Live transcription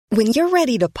When you're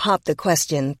ready to pop the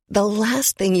question, the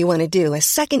last thing you want to do is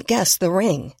second-guess the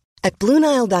ring. At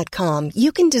BlueNile.com,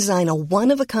 you can design a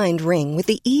one-of-a-kind ring with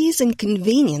the ease and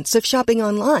convenience of shopping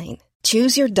online.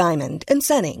 Choose your diamond and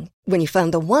setting. When you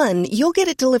find the one, you'll get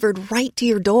it delivered right to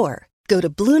your door. Go to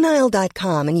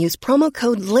BlueNile.com and use promo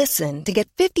code LISTEN to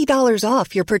get $50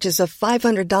 off your purchase of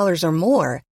 $500 or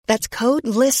more. That's code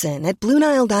LISTEN at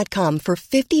BlueNile.com for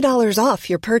 $50 off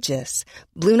your purchase.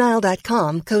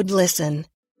 BlueNile.com, code LISTEN.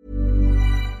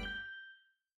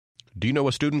 Do you know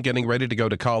a student getting ready to go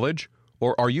to college?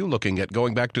 Or are you looking at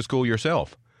going back to school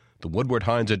yourself? The Woodward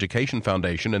Hines Education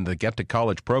Foundation and the Get to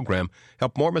College program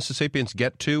help more Mississippians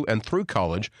get to and through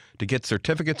college to get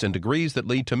certificates and degrees that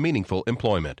lead to meaningful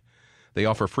employment. They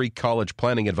offer free college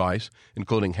planning advice,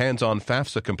 including hands-on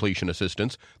FAFSA completion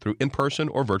assistance through in-person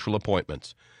or virtual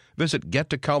appointments. Visit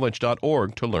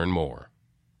gettocollege.org to learn more.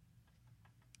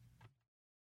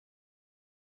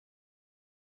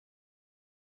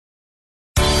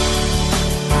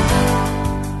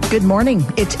 Good morning.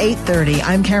 It's 8:30.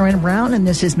 I'm Karen Brown, and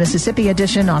this is Mississippi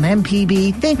Edition on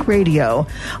MPB Think Radio.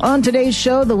 On today's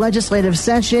show, the legislative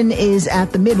session is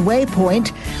at the midway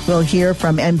point. We'll hear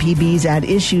from MPB's At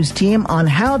Issues team on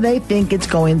how they think it's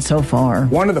going so far.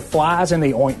 One of the flies in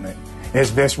the ointment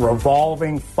is this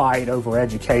revolving fight over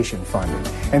education funding.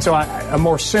 And so a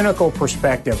more cynical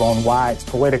perspective on why it's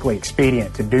politically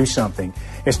expedient to do something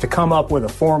is to come up with a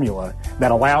formula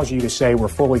that allows you to say we're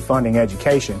fully funding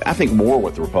education. I think more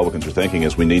what the Republicans are thinking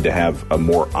is we need to have a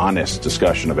more honest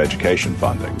discussion of education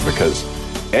funding, because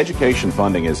education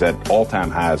funding is at all-time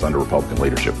highs under Republican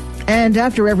leadership. And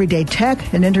after Everyday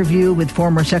Tech, an interview with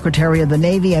former Secretary of the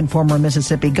Navy and former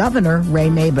Mississippi Governor Ray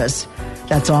Mabus.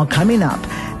 That's all coming up.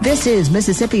 This is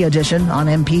Mississippi Edition on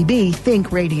MPB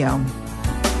Think Radio.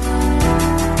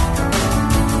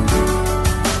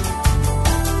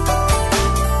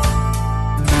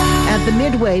 At the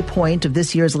midway point of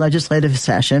this year's legislative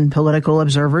session, political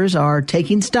observers are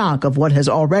taking stock of what has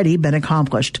already been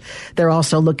accomplished. They're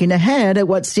also looking ahead at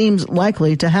what seems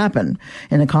likely to happen.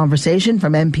 In a conversation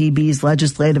from MPB's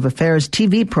Legislative Affairs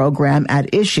TV program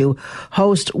At Issue,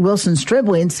 host Wilson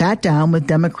Stribling sat down with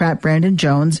Democrat Brandon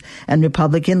Jones and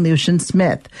Republican Lucian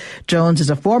Smith. Jones is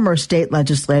a former state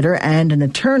legislator and an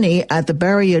attorney at the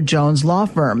Beria Jones law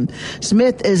firm.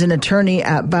 Smith is an attorney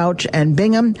at Bouch and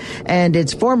Bingham and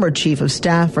its former chief of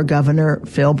staff for Governor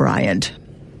Phil Bryant.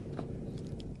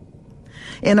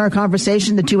 In our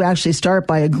conversation, the two actually start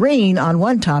by agreeing on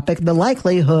one topic, the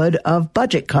likelihood of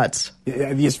budget cuts.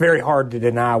 It's very hard to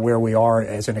deny where we are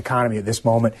as an economy at this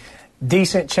moment.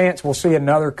 Decent chance we'll see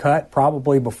another cut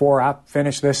probably before I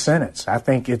finish this sentence. I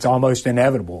think it's almost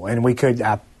inevitable, and we could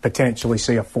potentially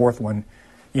see a fourth one,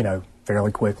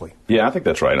 fairly quickly. Yeah, I think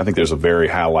that's right. I think there's a very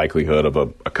high likelihood of a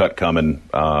cut coming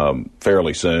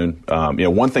fairly soon.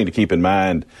 One thing to keep in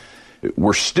mind,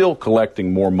 we're still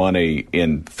collecting more money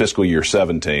in fiscal year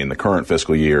 17, the current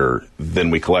fiscal year, than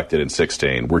we collected in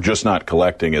 16. We're just not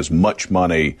collecting as much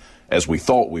money as we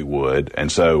thought we would, and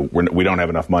so we don't have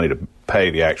enough money to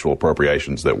pay the actual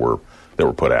appropriations that were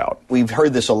put out. We've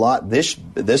heard this a lot this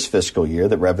fiscal year,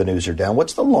 that revenues are down.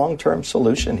 What's the long-term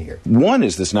solution here? One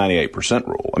is this 98%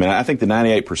 rule. I mean, I think the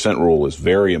 98% rule is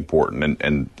very important,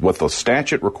 and what the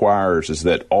statute requires is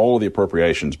that all of the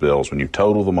appropriations bills, when you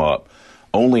total them up,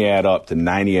 only add up to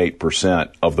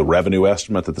 98% of the revenue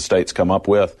estimate that the states come up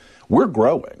with. We're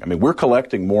growing. I mean, we're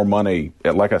collecting more money,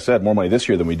 like I said, more money this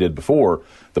year than we did before.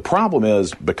 The problem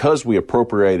is, because we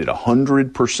appropriated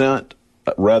 100%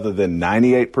 rather than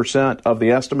 98% of the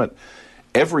estimate,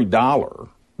 every dollar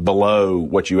below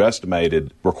what you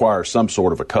estimated requires some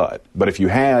sort of a cut. But if you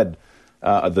had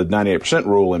the 98%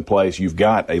 rule in place, you've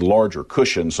got a larger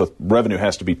cushion, so revenue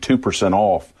has to be 2%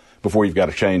 off before you've got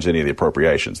to change any of the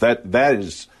appropriations. That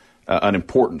is an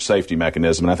important safety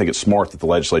mechanism, and I think it's smart that the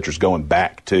legislature is going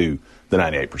back to the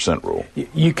 98% rule.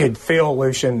 You could feel,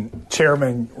 Lucian,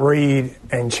 Chairman Reed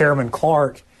and Chairman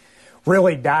Clark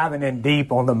really diving in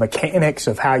deep on the mechanics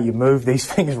of how you move these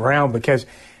things around, because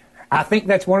I think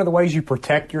that's one of the ways you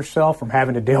protect yourself from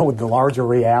having to deal with the larger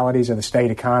realities of the state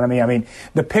economy. I mean,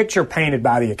 the picture painted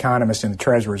by the economists in the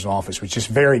Treasurer's office was just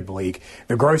very bleak.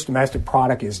 The gross domestic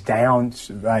product is down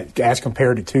as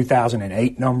compared to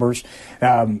 2008 numbers.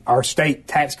 Our state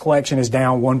tax collection is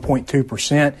down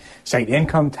 1.2%. State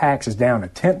income tax is down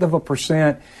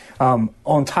 0.1%.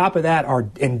 On top of that, our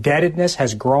indebtedness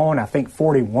has grown, I think,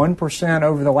 41%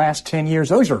 over the last 10 years.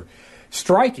 Those are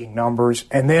striking numbers.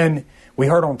 And then we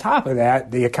heard on top of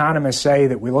that, the economists say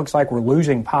that it looks like we're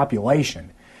losing population.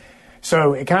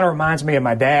 So it kind of reminds me of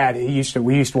my dad.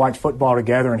 We used to watch football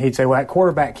together, and he'd say, well, that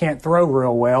quarterback can't throw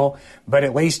real well, but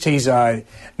at least he's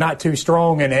not too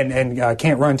strong and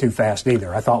can't run too fast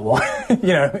either. I thought, well,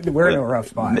 we're in a rough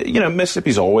spot.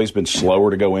 Mississippi's always been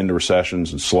slower to go into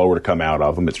recessions and slower to come out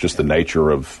of them. It's just the nature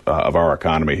of our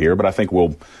economy here. But I think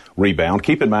we'll rebound.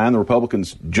 Keep in mind, the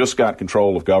Republicans just got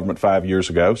control of government 5 years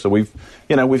ago, so we've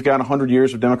got 100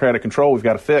 years of Democratic control we've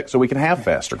got to fix so we can have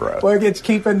faster growth. Well, it's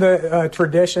keeping the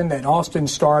tradition that Austin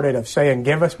started of saying,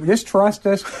 just trust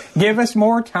us, give us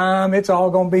more time, it's all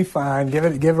going to be fine, give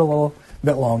it a little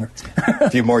bit longer. A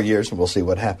few more years and we'll see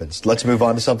what happens. Let's move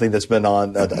on to something that's been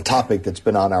on a topic that's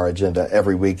been on our agenda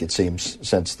every week, it seems,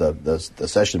 since the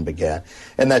session began,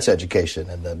 and that's education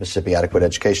and the Mississippi Adequate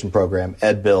Education Program,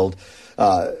 EdBuild.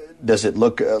 Does it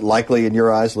look likely in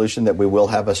your eyes, Lucian, that we will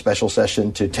have a special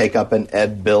session to take up an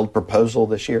EdBuild proposal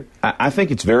this year? I think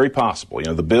it's very possible.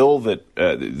 The bills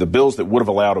that would have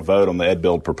allowed a vote on the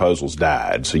EdBuild proposals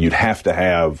died, so you'd have to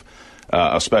have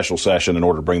a special session in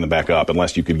order to bring them back up,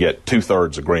 unless you could get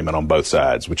 2/3 agreement on both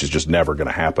sides, which is just never going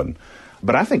to happen.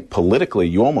 But I think politically,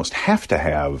 you almost have to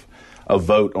have a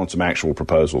vote on some actual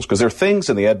proposals, because there are things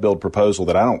in the EdBuild proposal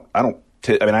that I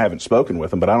haven't spoken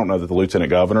with them, but I don't know that the lieutenant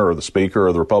governor or the speaker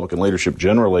or the Republican leadership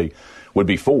generally would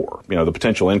be for, the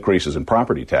potential increases in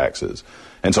property taxes.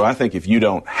 And so I think if you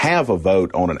don't have a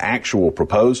vote on an actual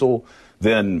proposal,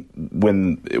 then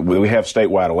when we have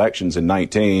statewide elections in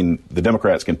 2019, the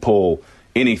Democrats can pull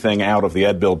anything out of the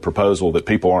EdBuild proposal that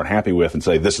people aren't happy with and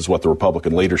say this is what the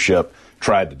Republican leadership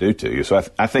tried to do to you. So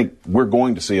I think we're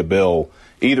going to see a bill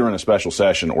either in a special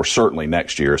session or certainly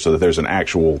next year, so that there's an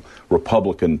actual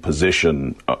Republican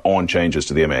position on changes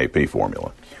to the MAEP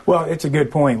formula. Well, it's a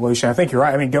good point, Lucian. I think you're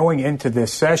right. Going into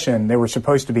this session, there were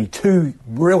supposed to be two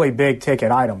really big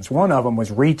ticket items. One of them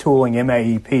was retooling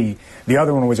MAEP. The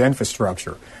other one was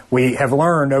infrastructure. We have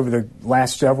learned over the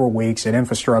last several weeks that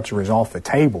infrastructure is off the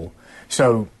table,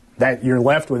 so that you're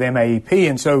left with MAEP.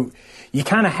 And so you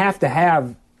kind of have to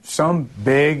have some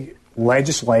big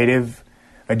legislative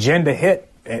agenda hit.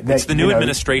 It's the new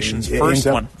administration's first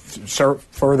one.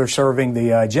 Further serving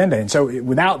the agenda. And so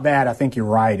without that, I think you're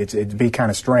right. It'd be kind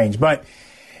of strange. But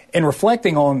in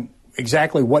reflecting on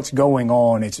exactly what's going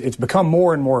on, it's become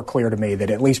more and more clear to me that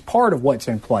at least part of what's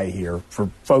in play here for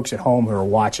folks at home who are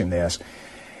watching this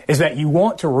is that you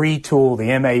want to retool the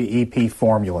MAEP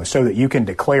formula so that you can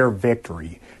declare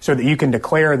victory, so that you can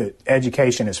declare that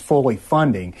education is fully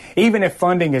funding, even if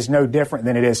funding is no different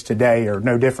than it is today or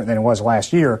no different than it was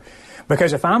last year.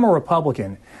 Because if I'm a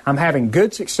Republican, I'm having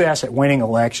good success at winning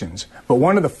elections, but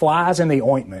one of the flies in the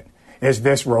ointment is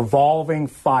this revolving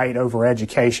fight over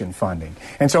education funding.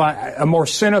 And so a more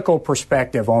cynical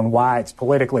perspective on why it's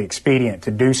politically expedient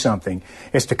to do something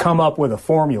is to come up with a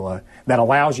formula that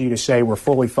allows you to say we're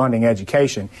fully funding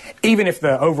education, even if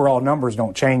the overall numbers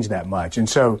don't change that much. And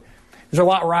so there's a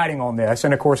lot riding on this,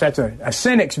 and of course that's a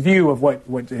cynic's view of what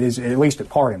is at least a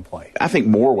part in play. I think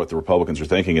more what the Republicans are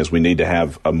thinking is we need to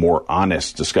have a more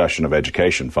honest discussion of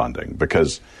education funding,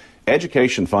 because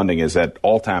education funding is at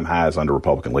all-time highs under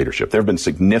Republican leadership. There have been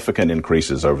significant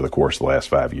increases over the course of the last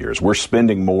 5 years. We're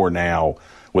spending more now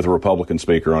with a Republican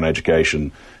speaker on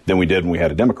education than we did when we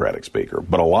had a Democratic speaker.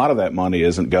 But a lot of that money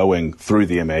isn't going through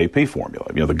the MAEP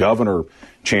formula. The governor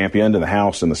championed and the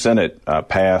House and the Senate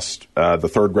passed the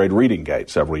third grade reading gate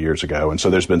several years ago. And so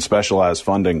there's been specialized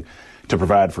funding to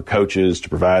provide for coaches, to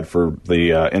provide for the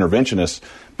interventionists,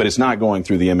 but it's not going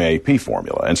through the MAEP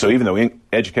formula. And so even though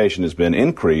education has been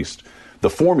increased, the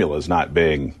formula is not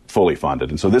being fully funded.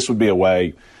 And so this would be a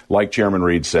way, like Chairman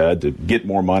Reed said, to get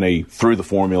more money through the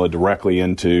formula directly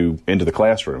into the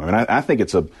classroom. I think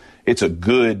it's a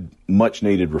good,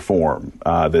 much-needed reform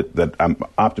that I'm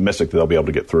optimistic that they'll be able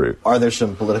to get through. Are there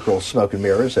some political smoke and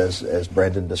mirrors, as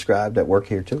Brandon described, at work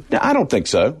here too? No, I don't think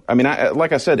so.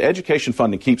 Like I said, education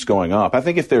funding keeps going up. I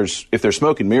think if there's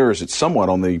smoke and mirrors, it's somewhat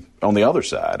on the other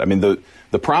side.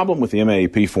 The problem with the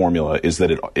MAEP formula is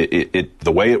that it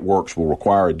the way it works will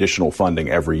require additional funding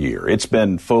every year. It's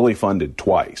been fully funded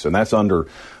twice, and that's under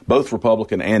both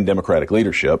Republican and Democratic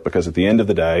leadership, because at the end of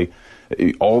the day,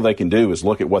 all they can do is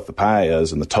look at what the pie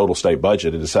is in the total state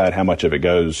budget and decide how much of it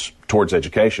goes towards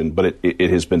education. But it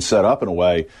has been set up in a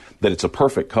way that it's a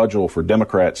perfect cudgel for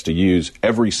Democrats to use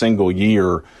every single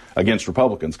year against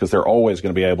Republicans, because they're always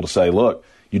going to be able to say, look,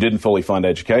 you didn't fully fund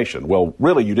education. Well,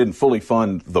 really, you didn't fully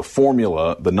fund the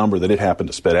formula, the number that it happened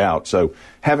to spit out. So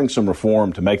having some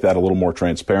reform to make that a little more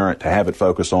transparent, to have it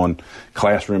focus on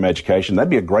classroom education, that'd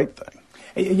be a great thing.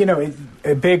 You know,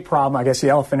 a big problem, I guess the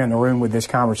elephant in the room with this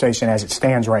conversation as it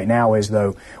stands right now is,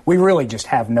 though, we really just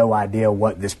have no idea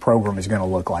what this program is going to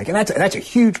look like. And that's a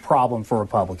huge problem for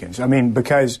Republicans. I mean,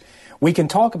 because we can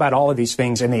talk about all of these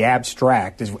things in the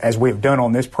abstract, as we've done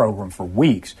on this program for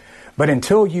weeks. But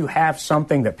until you have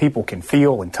something that people can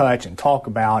feel and touch and talk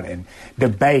about and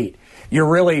debate, you're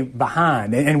really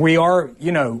behind. And we are,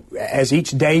 you know, as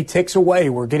each day ticks away,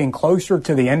 we're getting closer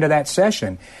to the end of that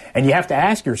session. And you have to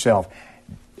ask yourself,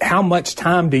 how much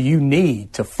time do you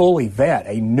need to fully vet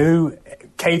a new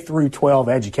K through 12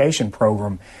 education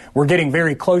program? We're getting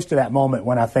very close to that moment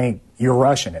when I think you're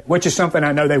rushing it, which is something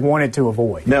I know they wanted to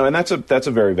avoid. No, and that's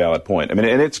a very valid point. I mean,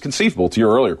 and it's conceivable, to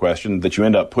your earlier question, that you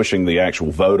end up pushing the actual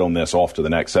vote on this off to the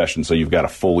next session, so you've got a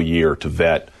full year to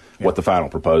vet what the final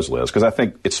proposal is. Because I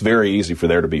think it's very easy for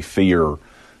there to be fear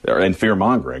and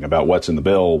fear-mongering about what's in the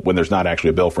bill when there's not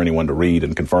actually a bill for anyone to read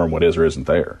and confirm what is or isn't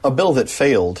there. A bill that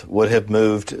failed would have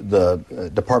moved the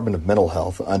Department of Mental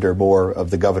Health under more of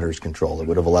the governor's control. It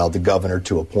would have allowed the governor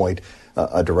to appoint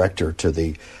a director to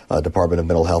the Department of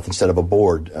Mental Health instead of a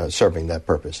board serving that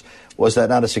purpose. Was that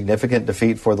not a significant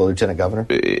defeat for the lieutenant governor?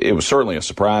 It was certainly a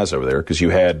surprise over there because you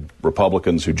had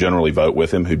Republicans who generally vote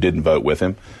with him who didn't vote with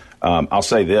him. I'll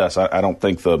say this, I don't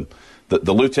think the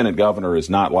lieutenant governor is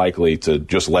not likely to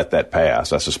just let that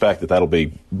pass. I suspect that that'll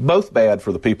be both bad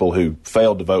for the people who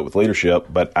failed to vote with leadership,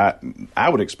 but I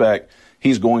would expect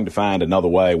he's going to find another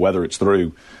way, whether it's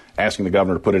through asking the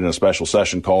governor to put it in a special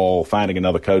session call, finding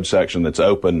another code section that's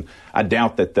open. I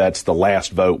doubt that that's the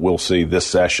last vote we'll see this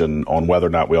session on whether or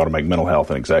not we ought to make mental health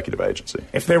an executive agency.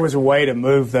 If there was a way to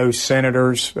move those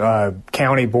senators,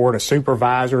 county board of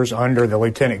supervisors under the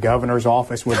lieutenant governor's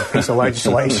office with a piece of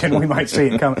legislation, we might see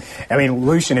it come. I mean,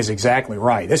 Lucian is exactly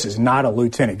right. This is not a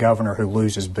lieutenant governor who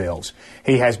loses bills.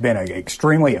 He has been an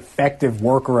extremely effective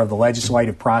worker of the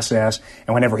legislative process,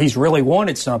 and whenever he's really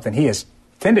wanted something, he has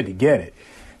tended to get it.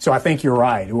 So I think you're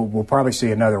right. We'll probably see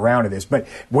another round of this. But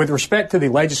with respect to the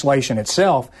legislation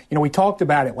itself, you know, we talked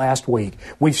about it last week.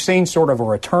 We've seen sort of a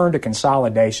return to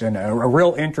consolidation, a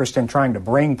real interest in trying to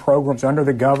bring programs under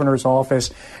the governor's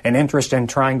office, an interest in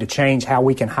trying to change how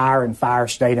we can hire and fire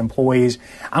state employees.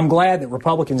 I'm glad that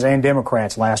Republicans and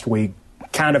Democrats last week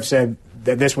kind of said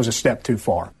that this was a step too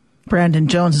far. Brandon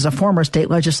Jones is a former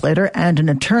state legislator and an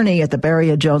attorney at the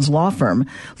Beria Jones law firm.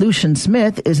 Lucian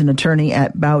Smith is an attorney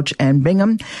at Bouch and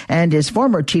Bingham and is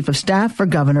former chief of staff for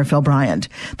Governor Phil Bryant.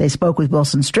 They spoke with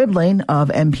Wilson Stribling of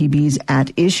MPB's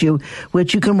At Issue,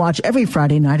 which you can watch every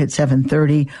Friday night at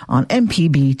 7:30 on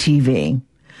MPB TV.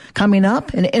 Coming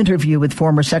up, an interview with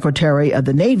former Secretary of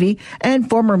the Navy and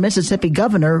former Mississippi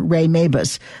Governor Ray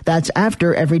Mabus. That's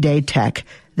after Everyday Tech.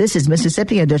 This is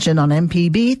Mississippi Edition on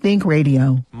MPB Think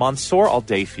Radio. Mansour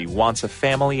al-Daifi wants a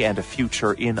family and a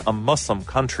future in a Muslim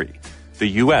country. The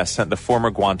U.S. sent the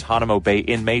former Guantanamo Bay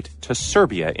inmate to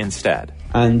Serbia instead.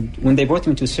 And when they brought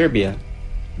him to Serbia,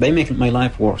 they made my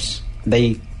life worse.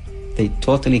 They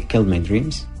totally killed my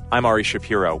dreams. I'm Ari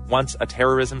Shapiro, once a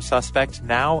terrorism suspect,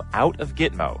 now out of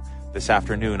Gitmo. This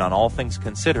afternoon on All Things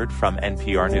Considered from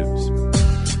NPR News.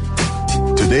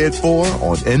 Today at 4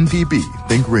 on MPB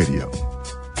Think Radio.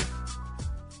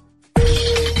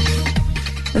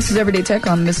 This is Everyday Tech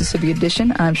on Mississippi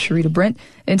Edition. I'm Sharita Brent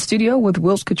in studio with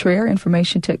Wills Cottrell,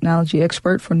 information technology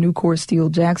expert for Nucor Steel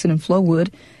Jackson and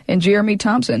Flowood, and Jeremy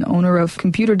Thompson, owner of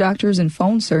Computer Doctors and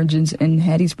Phone Surgeons in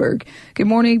Hattiesburg. Good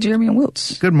morning, Jeremy and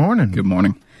Wilts. Good morning. Good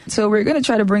morning. So we're going to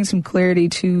try to bring some clarity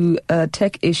to a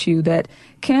tech issue that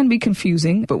can be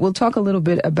confusing, but we'll talk a little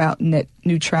bit about net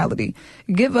neutrality.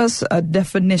 Give us a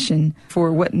definition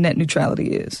for what net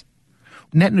neutrality is.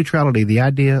 Net neutrality, the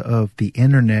idea of the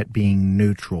internet being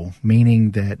neutral,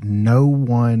 meaning that no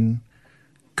one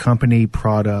company,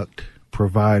 product,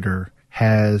 provider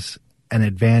has an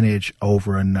advantage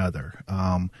over another.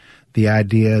 The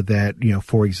idea that,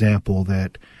 for example,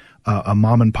 that a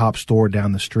mom and pop store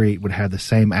down the street would have the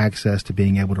same access to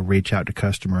being able to reach out to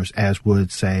customers as would,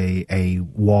 say, a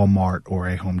Walmart or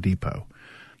a Home Depot.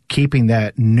 Keeping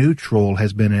that neutral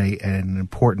has been an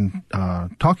important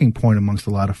talking point amongst a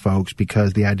lot of folks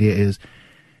because the idea is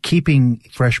keeping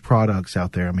fresh products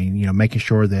out there. I mean, making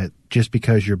sure that just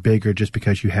because you're bigger, just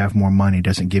because you have more money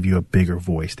doesn't give you a bigger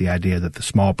voice. The idea that the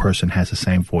small person has the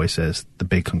same voice as the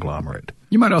big conglomerate.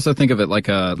 You might also think of it like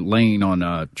a lane on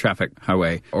a traffic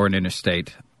highway or an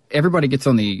interstate. Everybody gets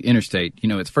on the interstate.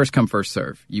 It's first come, first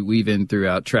serve. You weave in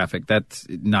throughout traffic. That's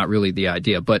not really the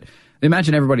idea. But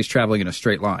imagine everybody's traveling in a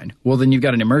straight line. Well, then you've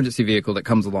got an emergency vehicle that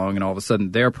comes along and all of a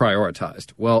sudden they're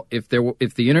prioritized. Well, if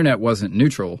the internet wasn't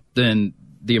neutral, then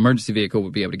the emergency vehicle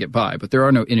would be able to get by. But there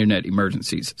are no internet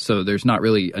emergencies, so there's not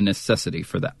really a necessity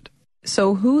for that.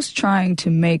 So who's trying to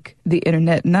make the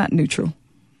internet not neutral?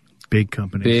 Big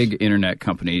companies. Big internet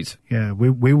companies. Yeah,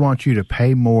 we want you to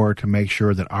pay more to make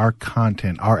sure that our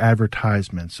content, our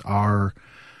advertisements, our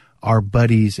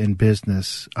buddies in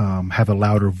business have a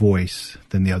louder voice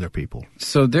than the other people.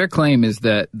 So their claim is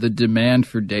that the demand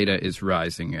for data is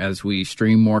rising as we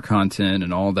stream more content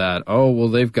and all that. Oh, well,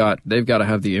 they've got to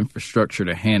have the infrastructure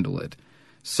to handle it.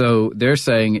 So they're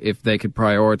saying if they could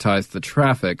prioritize the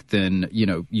traffic, then,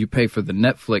 you pay for the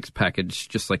Netflix package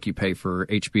just like you pay for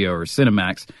HBO or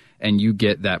Cinemax, and you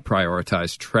get that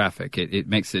prioritized traffic. It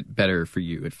makes it better for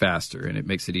you, it faster, and it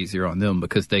makes it easier on them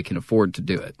because they can afford to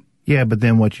do it. Yeah, but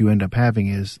then what you end up having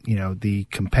is, the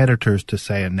competitors to,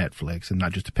 say, a Netflix, and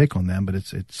not just to pick on them, but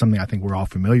it's something I think we're all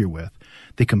familiar with.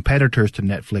 The competitors to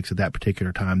Netflix at that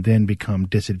particular time then become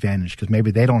disadvantaged because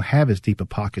maybe they don't have as deep of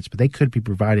pockets, but they could be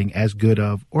providing as good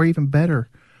of or even better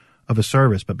of a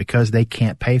service. But because they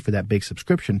can't pay for that big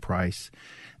subscription price,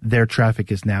 their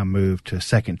traffic is now moved to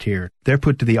second tier. They're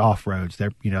put to the off roads.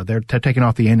 They're taken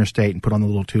off the interstate and put on the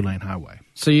little 2-lane highway.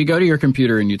 So you go to your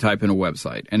computer and you type in a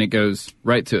website and it goes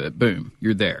right to it. Boom,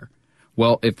 you're there.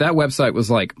 Well, if that website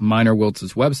was like Minor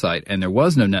Wiltz's website and there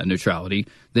was no net neutrality,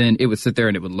 then it would sit there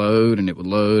and it would load and it would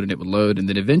load and it would load, and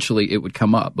then eventually it would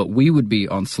come up. But we would be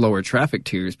on slower traffic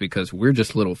tiers because we're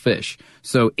just little fish.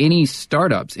 So any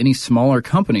startups, any smaller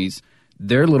companies,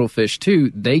 they're little fish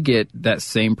too. They get that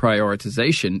same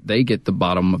prioritization. They get the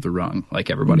bottom of the rung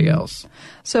like everybody else.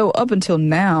 So up until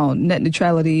now, net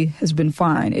neutrality has been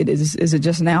fine. Is it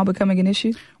just now becoming an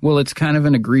issue? Well, it's kind of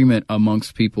an agreement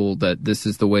amongst people that this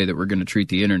is the way that we're going to treat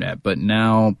the internet. But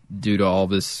now, due to all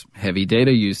this heavy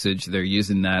data usage, they're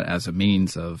using that as a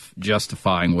means of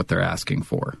justifying what they're asking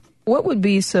for. What would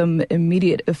be some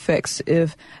immediate effects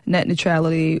if net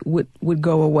neutrality would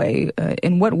go away?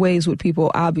 In what ways would people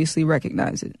obviously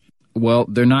recognize it? Well,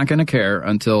 they're not going to care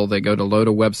until they go to load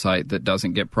a website that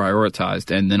doesn't get prioritized,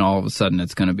 and then all of a sudden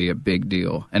it's going to be a big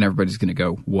deal. And everybody's going to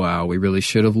go, wow, we really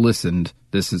should have listened.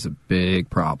 This is a big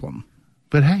problem.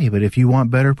 But hey, if you want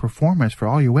better performance for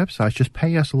all your websites, just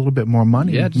pay us a little bit more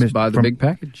money. Yeah, just buy the big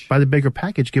package. Buy the bigger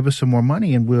package, give us some more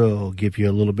money, and we'll give you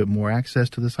a little bit more access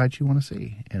to the sites you want to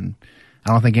see. And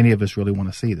I don't think any of us really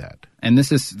want to see that. And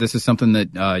this is something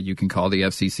that you can call the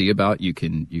FCC about. You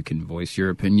can voice your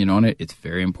opinion on it. It's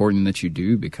very important that you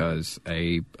do because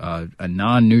a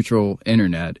non-neutral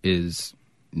internet is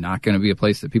not going to be a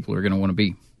place that people are going to want to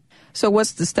be. So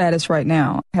what's the status right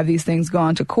now? Have these things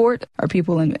gone to court? Are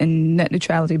people in net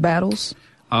neutrality battles?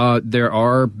 There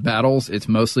are battles. It's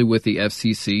mostly with the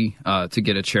FCC to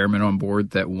get a chairman on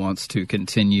board that wants to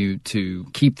continue to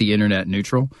keep the internet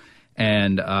neutral.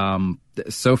 And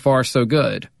so far, so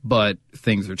good. But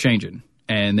things are changing.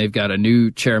 And they've got a new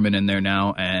chairman in there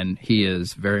now, and he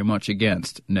is very much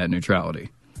against net neutrality.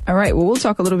 All right. Well, we'll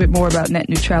talk a little bit more about net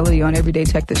neutrality on Everyday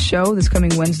Tech, the show, this coming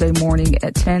Wednesday morning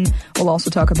at 10. We'll also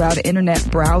talk about internet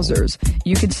browsers.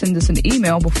 You can send us an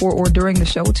email before or during the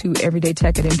show to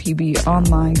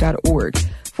everydaytech@mpbonline.org.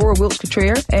 For Wiltz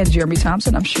Cottrell and Jeremy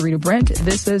Thompson, I'm Sharita Brent.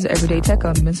 This is Everyday Tech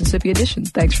on Mississippi Edition.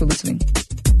 Thanks for listening.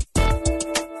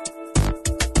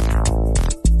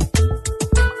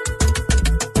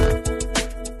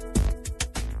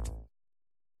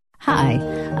 Hi,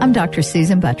 I'm Dr.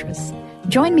 Susan Buttress.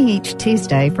 Join me each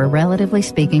Tuesday for Relatively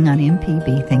Speaking on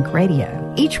MPB Think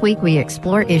Radio. Each week we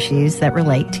explore issues that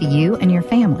relate to you and your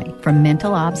family, from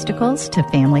mental obstacles to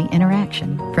family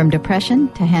interaction, from depression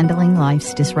to handling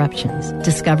life's disruptions,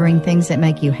 discovering things that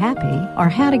make you happy, or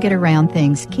how to get around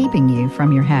things keeping you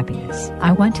from your happiness.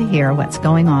 I want to hear what's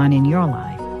going on in your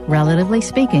life. Relatively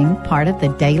Speaking, part of the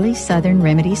Daily Southern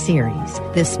Remedy series,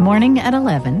 this morning at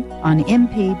 11 on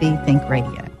MPB Think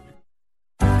Radio.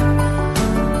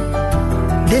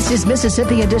 This is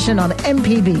Mississippi Edition on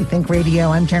MPB Think Radio.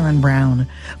 I'm Karen Brown.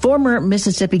 Former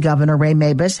Mississippi Governor Ray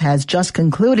Mabus has just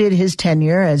concluded his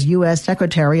tenure as U.S.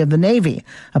 Secretary of the Navy,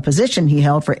 a position he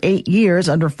held for 8 years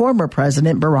under former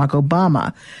President Barack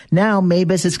Obama. Now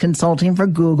Mabus is consulting for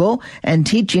Google and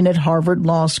teaching at Harvard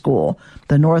Law School.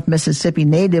 The North Mississippi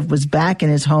native was back in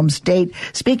his home state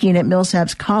speaking at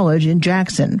Millsaps College in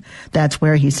Jackson. That's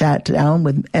where he sat down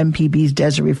with MPB's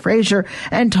Desiree Frazier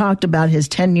and talked about his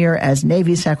tenure as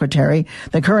Navy Secretary,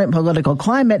 the current political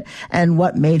climate, and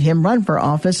what made him run for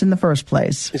office in the first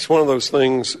place. It's one of those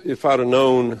things, if I'd have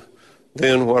known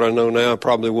then what I know now, I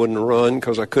probably wouldn't have run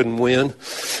because I couldn't win.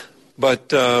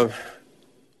 But, well,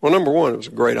 number one, it was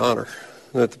a great honor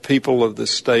that the people of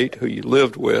this state who you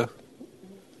lived with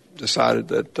decided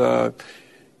that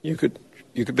you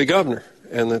could be governor,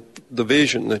 and that the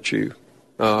vision that you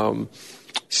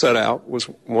set out was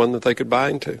one that they could buy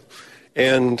into.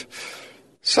 And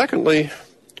secondly,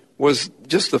 was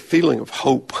just the feeling of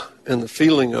hope and the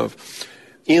feeling of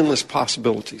endless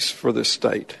possibilities for this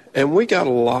state. And we got a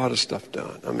lot of stuff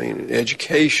done. I mean, in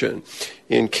education,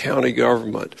 in county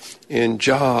government, in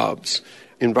jobs,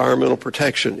 environmental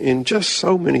protection, in just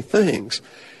so many things.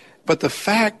 But the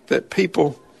fact that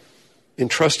people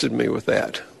entrusted me with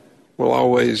that will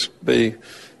always be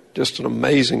just an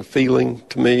amazing feeling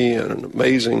to me and an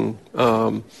amazing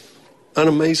honor.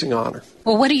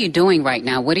 Well, what are you doing right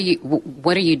now? What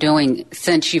are you doing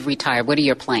since you've retired? What are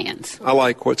your plans? I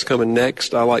like what's coming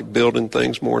next. I like building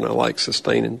things more than I like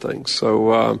sustaining things.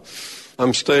 So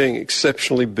I'm staying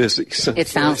exceptionally busy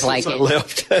since I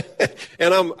left.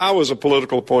 And I was a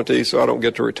political appointee, so I don't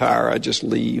get to retire. I just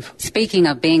leave. Speaking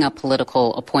of being a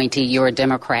political appointee, you're a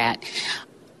Democrat.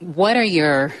 What are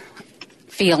your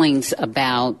feelings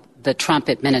about the Trump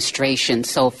administration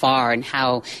so far and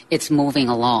how it's moving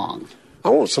along? I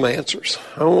want some answers.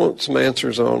 I want some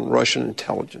answers on Russian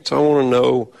intelligence. I want to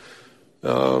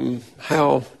know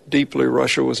how deeply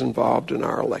Russia was involved in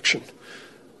our election.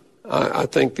 I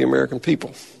think the American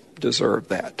people deserve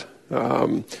that.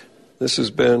 This has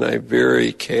been a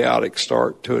very chaotic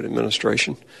start to an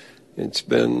administration. It's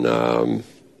been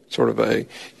sort of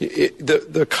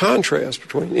the contrast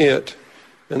between it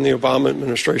and the Obama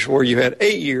administration, where you had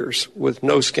 8 years with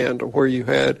no scandal, where you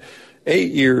had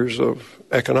 8 years of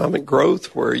economic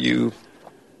growth, where you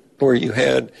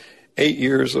had 8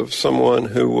 years of someone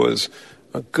who was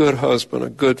a good husband, a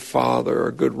good father,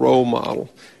 a good role model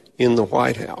in the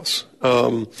White House.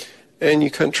 And you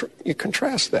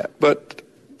contrast that. But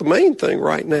the main thing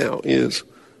right now is,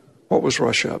 what was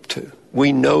Russia up to?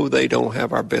 We know they don't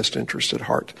have our best interest at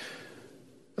heart.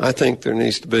 I think there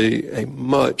needs to be a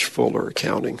much fuller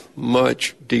accounting,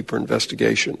 much deeper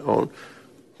investigation on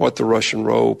what the Russian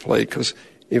role played. Because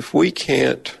if we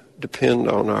can't depend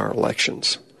on our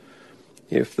elections,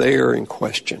 if they are in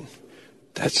question,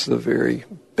 that's the very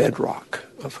bedrock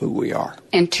of who we are.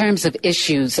 In terms of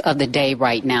issues of the day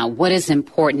right now, what is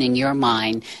important in your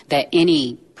mind that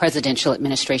any presidential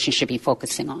administration should be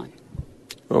focusing on?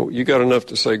 Well, you got enough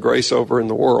to say grace over in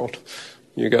the world.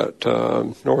 You got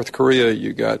North Korea,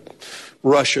 you got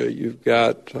Russia, you've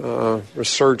got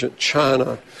resurgent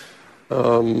China,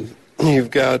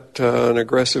 you've got an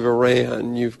aggressive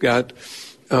Iran, you've got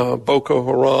Boko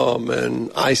Haram and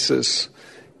ISIS,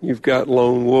 you've got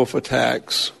lone wolf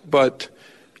attacks. But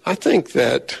I think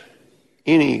that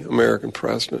any American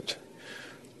president,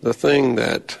 the thing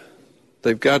that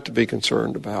they've got to be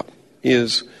concerned about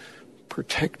is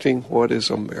protecting what is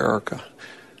America,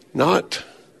 not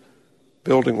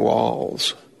building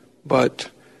walls, but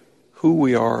who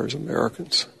we are as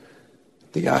Americans,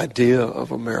 the idea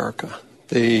of America,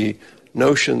 the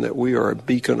notion that we are a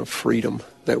beacon of freedom,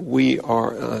 that we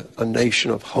are a nation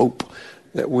of hope,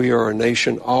 that we are a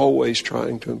nation always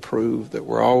trying to improve, that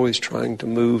we're always trying to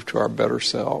move to our better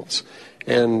selves.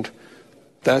 And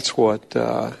that's what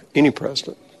any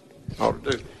president ought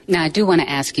to do. Now, I do want to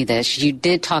ask you this. You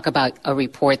did talk about a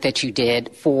report that you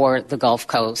did for the Gulf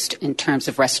Coast in terms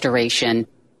of restoration.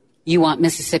 You want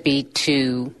Mississippi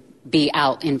to be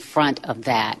out in front of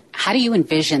that. How do you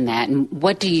envision that, and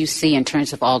what do you see in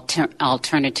terms of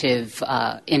alternative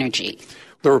energy?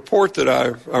 The report that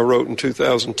I wrote in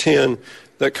 2010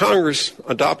 that Congress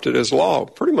adopted as law,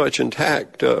 pretty much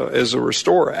intact as a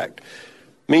Restore Act,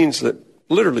 means that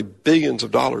literally billions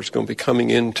of dollars are going to be coming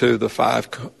into the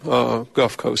 5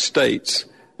 Gulf Coast states.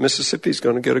 Mississippi's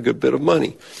going to get a good bit of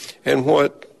money. And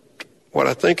what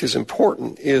I think is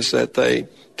important is that they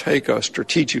take a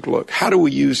strategic look. How do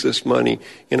we use this money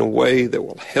in a way that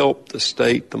will help the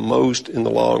state the most in the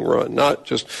long run? Not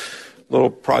just little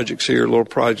projects here, little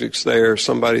projects there,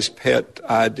 somebody's pet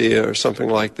idea or something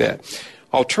like that.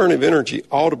 Alternative energy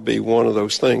ought to be one of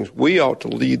those things. We ought to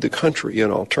lead the country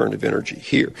in alternative energy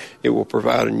here. It will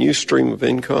provide a new stream of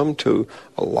income to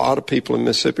a lot of people in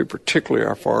Mississippi, particularly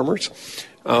our farmers.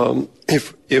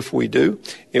 If we do,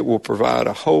 it will provide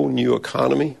a whole new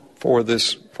economy for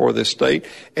this state.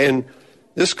 And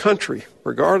this country,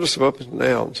 regardless of ups and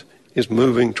downs, is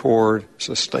moving toward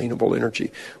sustainable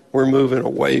energy. We're moving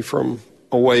away from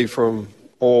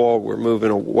oil. We're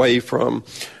moving away from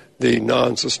the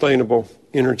non-sustainable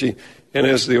energy. And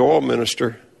as the oil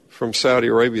minister from Saudi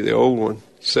Arabia, the old one,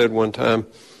 said one time,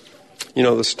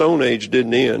 the Stone Age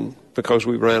didn't end because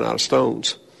we ran out of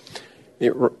stones.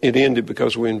 It ended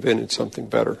because we invented something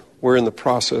better. We're in the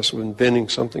process of inventing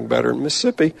something better. And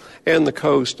Mississippi and the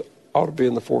coast ought to be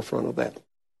in the forefront of that.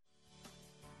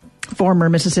 Former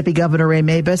Mississippi Governor Ray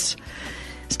Mabus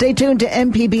Stay tuned to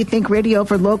MPB Think Radio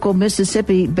for local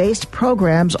Mississippi-based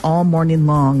programs all morning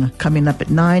long. Coming up at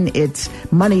 9, it's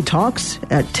Money Talks.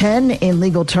 At 10, In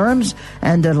Legal Terms.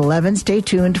 And at 11, stay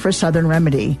tuned for Southern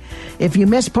Remedy. If you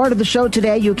missed part of the show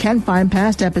today, you can find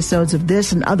past episodes of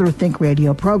this and other Think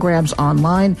Radio programs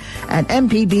online at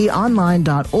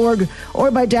mpbonline.org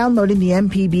or by downloading the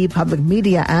MPB Public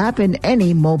Media app in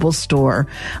any mobile store.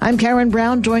 I'm Karen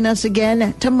Brown. Join us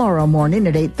again tomorrow morning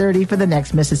at 8:30 for the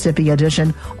next Mississippi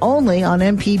edition, only on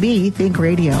MPB Think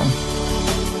Radio.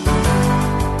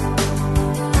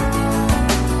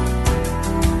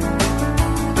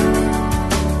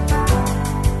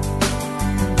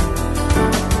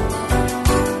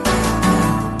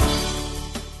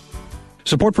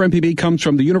 Support for MPB comes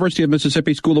from the University of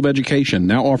Mississippi School of Education,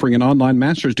 now offering an online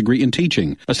master's degree in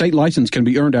teaching. A state license can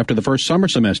be earned after the first summer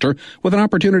semester with an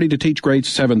opportunity to teach grades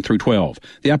 7 through 12.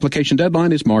 The application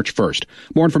deadline is March 1st.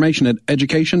 More information at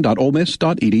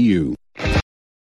education.olemiss.edu.